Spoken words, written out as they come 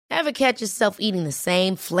Ever catch yourself eating the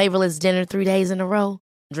same flavorless dinner 3 days in a row?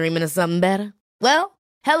 Dreaming of something better? Well,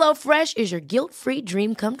 HelloFresh is your guilt-free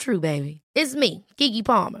dream come true, baby. It's me, Keke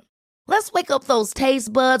Palmer. Let's wake up those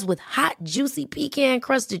taste buds with hot, juicy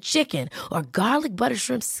pecan-crusted chicken or garlic butter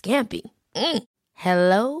shrimp scampi.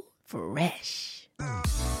 Hello Fresh.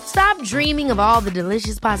 Stop dreaming of all the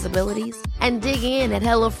delicious possibilities and dig in at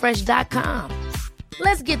HelloFresh.com.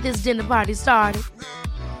 Let's get this dinner party started.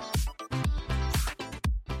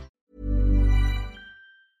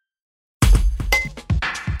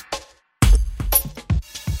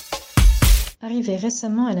 Arrivée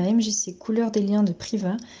récemment à la MJC Couleur des Liens de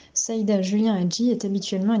Privas, Saïda Julien Hadji est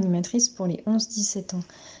habituellement animatrice pour les 11-17 ans.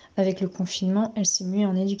 Avec le confinement, elle s'est muée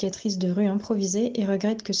en éducatrice de rue improvisée et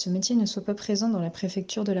regrette que ce métier ne soit pas présent dans la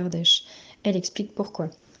préfecture de l'Ardèche. Elle explique pourquoi.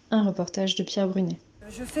 Un reportage de Pierre Brunet.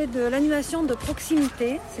 Je fais de l'animation de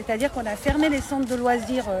proximité, c'est-à-dire qu'on a fermé les centres de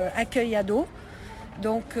loisirs accueil ados.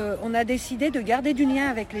 Donc on a décidé de garder du lien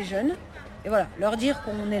avec les jeunes. Et voilà, leur dire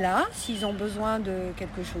qu'on est là, s'ils ont besoin de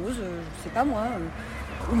quelque chose, je sais pas moi,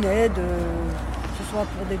 une aide, que ce soit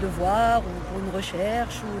pour des devoirs ou pour une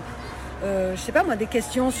recherche, ou je sais pas moi, des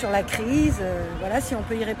questions sur la crise, voilà, si on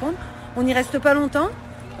peut y répondre. On n'y reste pas longtemps,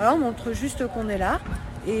 voilà, on montre juste qu'on est là,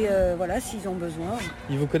 et voilà, s'ils ont besoin.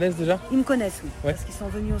 Ils vous connaissent déjà ? Ils me connaissent, oui, ouais. Parce qu'ils sont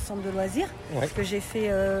venus au centre de loisirs, parce que j'ai fait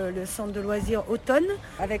le centre de loisirs automne,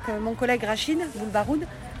 avec mon collègue Rachid Boulbaroud,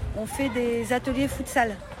 on fait des ateliers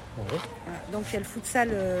futsal. Ouais. Donc il y a le futsal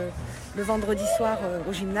le vendredi soir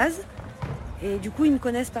au gymnase et du coup ils me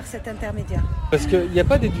connaissent par cet intermédiaire. Parce qu'il n'y a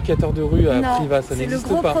pas d'éducateur de rue à Privas, ça n'existe pas.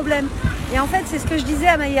 C'est le gros problème. Et en fait c'est ce que je disais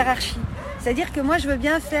à ma hiérarchie. C'est-à-dire que moi je veux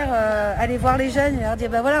bien faire aller voir les jeunes et leur dire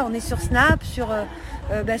voilà on est sur Snap, sur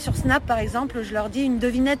Snap par exemple je leur dis une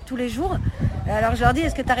devinette tous les jours. Alors je leur dis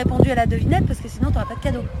est-ce que tu as répondu à la devinette parce que sinon tu n'auras pas de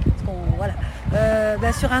cadeau. Voilà.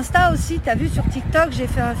 Sur Insta aussi, tu as vu sur TikTok j'ai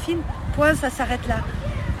fait un film, point ça s'arrête là.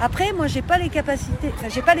 Après, moi, j'ai pas les capacités,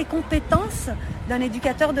 j'ai pas les compétences d'un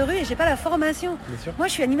éducateur de rue et j'ai pas la formation. Moi,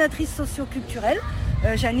 je suis animatrice socio-culturelle,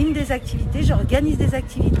 j'anime des activités, j'organise des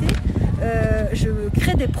activités, je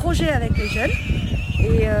crée des projets avec les jeunes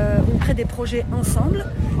et on crée des projets ensemble.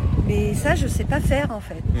 Mais ça, je sais pas faire en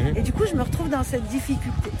fait. Et du coup, je me retrouve dans cette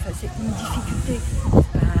difficulté. Enfin, c'est une difficulté.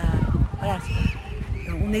 Voilà.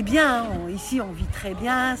 On est bien, ici, on vit très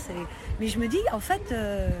bien. Mais je me dis, en fait,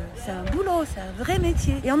 c'est un boulot, c'est un vrai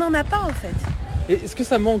métier. Et on n'en a pas, en fait. Et est-ce que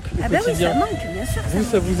ça manque au quotidien ? Oui, ça manque, bien sûr.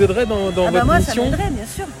 Ça vous aiderait dans votre moi, mission ? ça m'aiderait, bien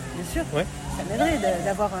sûr. Ouais. Ça m'aiderait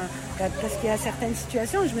d'avoir parce qu'il y a certaines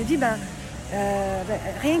situations, je me dis,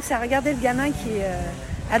 rien que ça, regardez le gamin qui est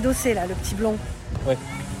adossé, là, le petit blond. Ouais.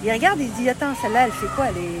 Il regarde, il se dit, attends, celle-là, elle fait quoi ?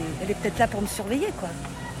 Elle est peut-être là pour me surveiller, quoi.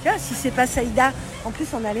 Tu vois, si c'est pas Saïda, en plus,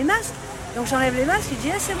 on a les masques. Donc j'enlève les masques, je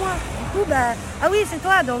dis c'est moi. Du coup, ah oui, c'est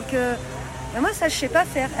toi. Donc moi, ça, je sais pas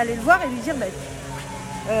faire. Aller le voir et lui dire,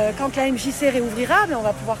 quand la MJC réouvrira, on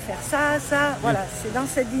va pouvoir faire ça. Voilà, c'est dans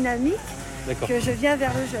cette dynamique que je viens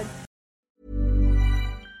vers le jeune.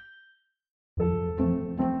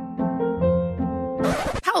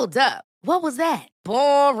 Hold up. What was that?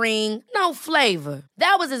 Boring. No flavor.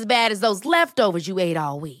 That was as bad as those leftovers you ate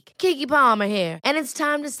all week. Keke Palmer here, and it's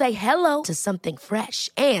time to say hello to something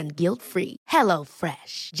fresh and guilt-free. Hello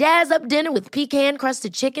Fresh. Jazz up dinner with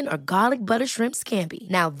pecan-crusted chicken or garlic butter shrimp scampi.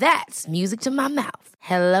 Now that's music to my mouth.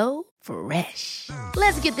 Hello Fresh.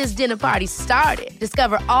 Let's get this dinner party started.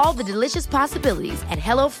 Discover all the delicious possibilities at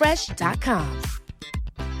HelloFresh.com.